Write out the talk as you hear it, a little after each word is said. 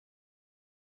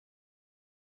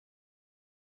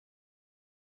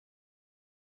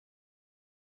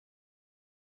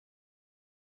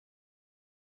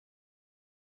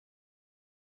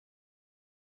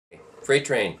Freight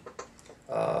train,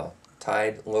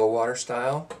 tied low water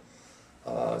style.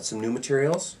 Some new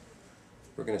materials.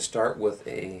 We're going to start with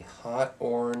a hot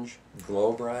orange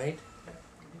Glo Brite.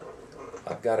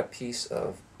 I've got a piece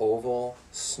of oval,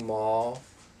 small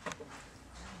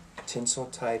tinsel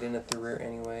tied in at the rear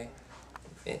anyway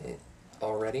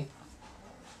already.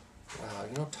 Wow,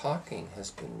 you know, talking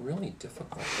has been really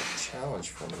difficult, a challenge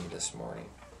for me this morning.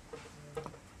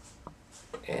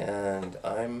 And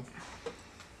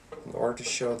in order to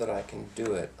show that I can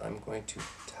do it, I'm going to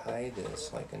tie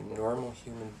this like a normal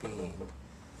human being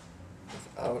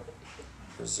without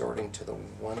resorting to the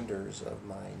wonders of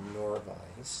my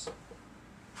Norvise.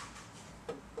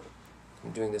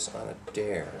 I'm doing this on a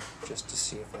dare just to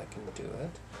see if I can do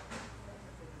it.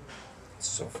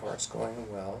 So far it's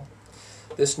going well.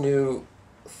 This new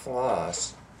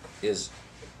floss is,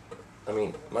 I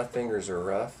mean, my fingers are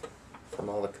rough from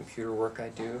all the computer work I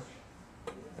do.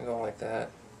 I go like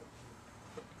that.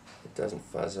 It doesn't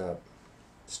fuzz up.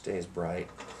 It stays bright.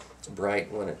 It's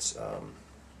bright when it's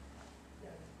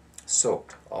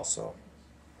soaked also.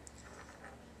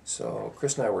 So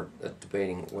Chris and I were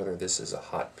debating whether this is a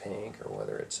hot pink or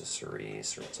whether it's a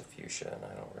cerise or it's a fuchsia, and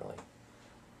I don't really.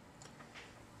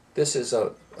 This is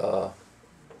a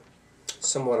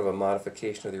somewhat of a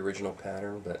modification of the original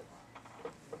pattern, but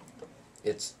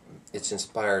it's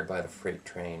inspired by the freight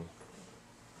train.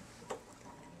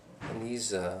 And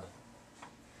these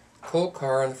coal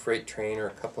car and the freight train are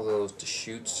a couple of those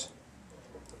Deschutes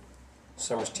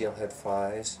summer steelhead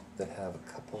flies that have a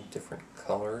couple of different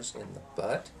colors in the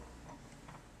butt.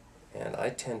 And I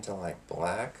tend to like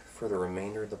black for the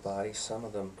remainder of the body. Some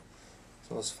of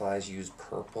those flies use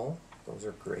purple. Those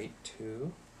are great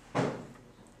too.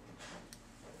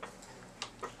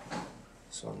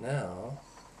 So now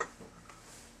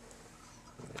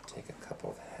I'm going to take a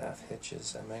couple of half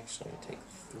hitches. I'm actually going to take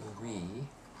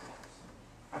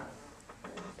 3,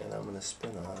 and I'm going to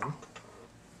spin on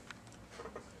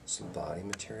some body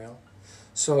material.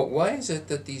 So why is it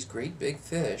that these great big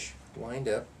fish wind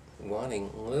up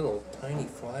wanting little tiny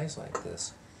flies like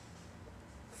this?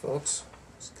 Folks,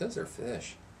 it's because they're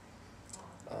fish.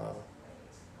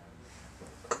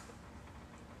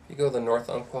 You go to the North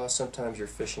Umpqua, sometimes you're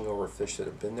fishing over fish that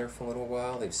have been there for a little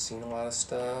while. They've seen a lot of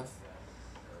stuff.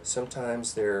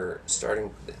 Sometimes they're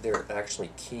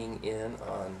actually keying in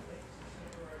on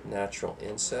natural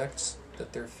insects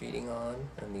that they're feeding on,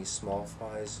 and these small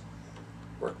flies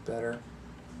work better.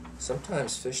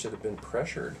 Sometimes fish that have been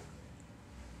pressured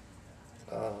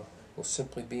will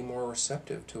simply be more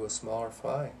receptive to a smaller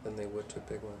fly than they would to a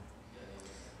big one.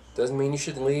 Doesn't mean you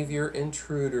should leave your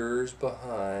intruders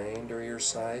behind or your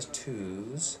size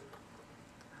 2s,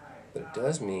 but it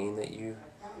does mean that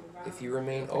if you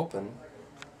remain open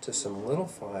to some little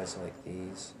flies like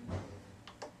these,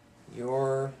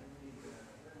 your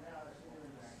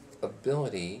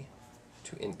ability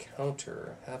to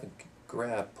encounter, have a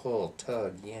grab, pull,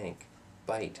 tug, yank,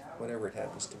 bite, whatever it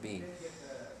happens to be,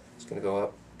 is going to go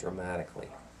up dramatically.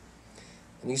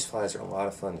 And these flies are a lot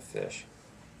of fun to fish.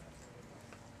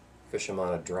 Fish them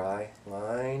on a dry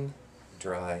line,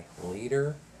 dry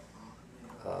leader,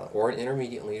 or an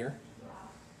intermediate leader.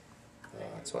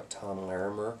 That's what Tom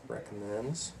Larimer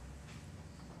recommends.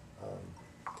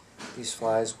 These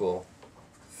flies will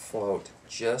float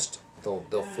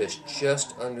they'll fish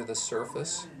just under the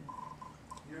surface,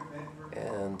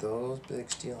 and those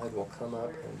big steelhead will come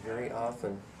up, and very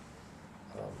often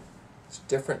it's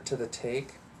different to the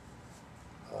take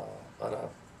on a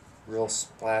real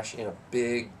splash in a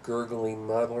big gurgly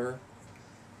muddler.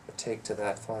 The take to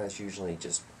that fly is usually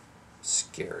just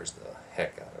scares the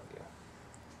heck out of you.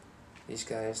 These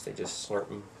guys, they just slurp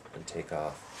them and take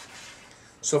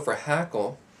off. So for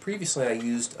hackle, previously I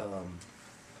used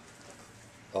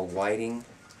a whiting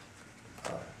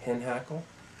hen hackle.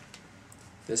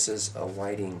 This is a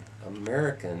whiting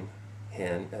American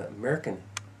hen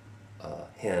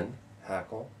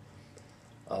hackle.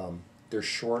 They're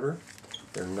shorter,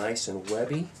 they're nice and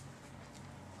webby,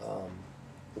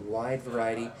 wide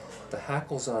variety. The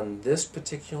hackles on this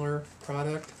particular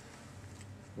product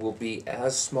will be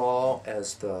as small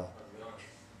as the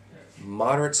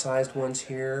moderate sized ones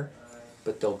here,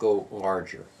 but they'll go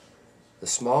larger. The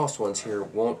smallest ones here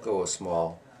won't go as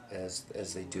small as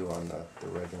they do on the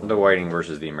regular. The whiting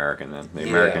versus the American then. The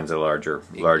American's a larger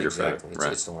exactly.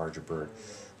 Right. It's a larger bird.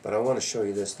 But I want to show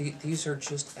you this. These are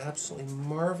just absolutely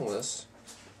marvelous,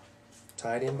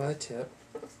 tied in by the tip,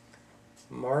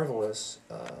 marvelous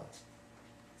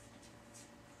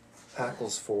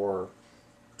hackles for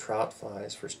trout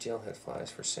flies, for steelhead flies,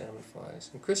 for salmon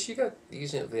flies. And Chris, you got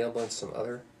these available in some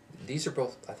other. These are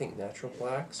both, I think, natural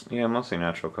blacks. Yeah, mostly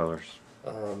natural colors.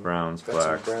 Browns, got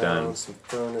blacks, some browns, duns. some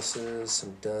furnaces,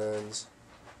 some duns.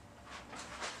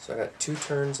 So I got 2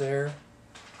 turns there.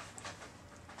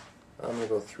 I'm going to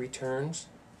go 3 turns.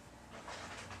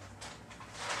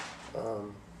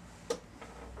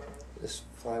 This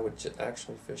fly would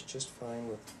actually fish just fine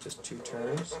with just 2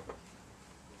 turns.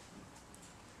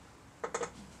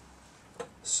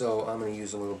 So I'm going to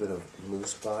use a little bit of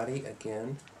moose body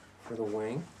again for the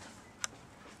wing.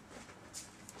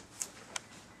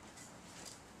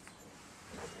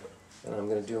 And I'm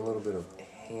going to do a little bit of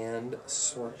hand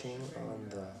sorting on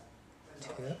the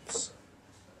tips.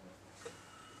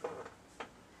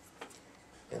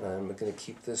 And I'm going to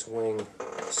keep this wing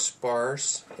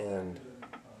sparse and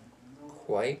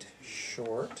quite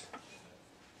short.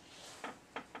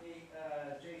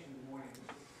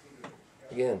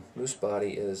 Again, moose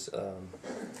body is, I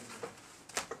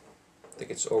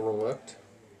think it's overlooked.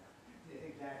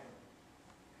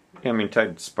 Yeah, I mean,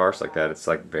 tied sparse like that, it's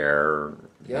like bear,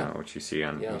 Yeah. which you see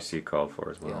on Yeah. you see called for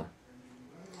as well.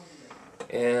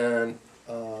 Yeah. And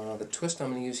the twist I'm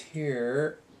going to use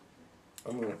here,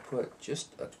 I'm going to put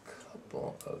just a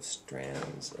couple of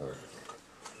strands of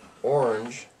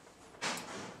orange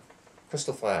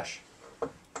crystal flash.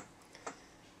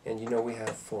 And you know we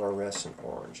have fluorescent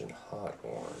orange and hot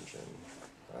orange, and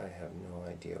I have no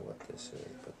idea what this is,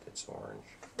 but it's orange.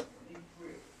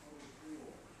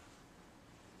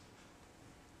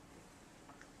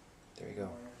 There you go.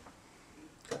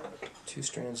 Got 2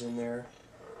 strands in there.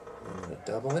 I'm going to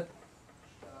double it.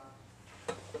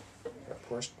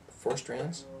 Got 4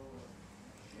 strands,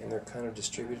 and they're kind of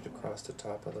distributed across the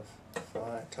top of the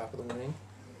fly, top of the wing.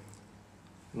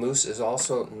 Moose is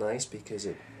also nice because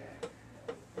it,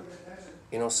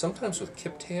 you know, sometimes with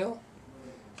kiptail,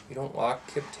 you don't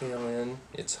lock kiptail in.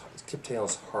 Kiptail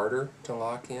is harder to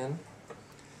lock in.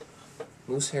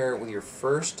 Moose hair, with your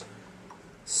first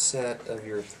set of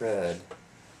your thread,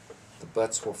 the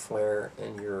butts will flare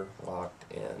and you're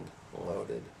locked and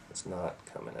loaded. It's not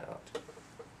coming out.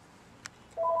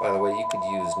 By the way, you could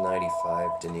use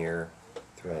 95 denier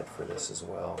thread for this as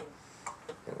well,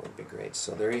 and it would be great.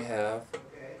 So there you have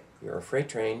your freight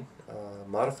train,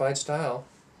 modified style,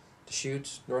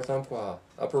 Deschutes, North Umpqua,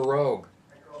 Upper Rogue,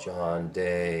 John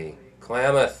Day,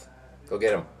 Klamath. Go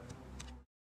get 'em.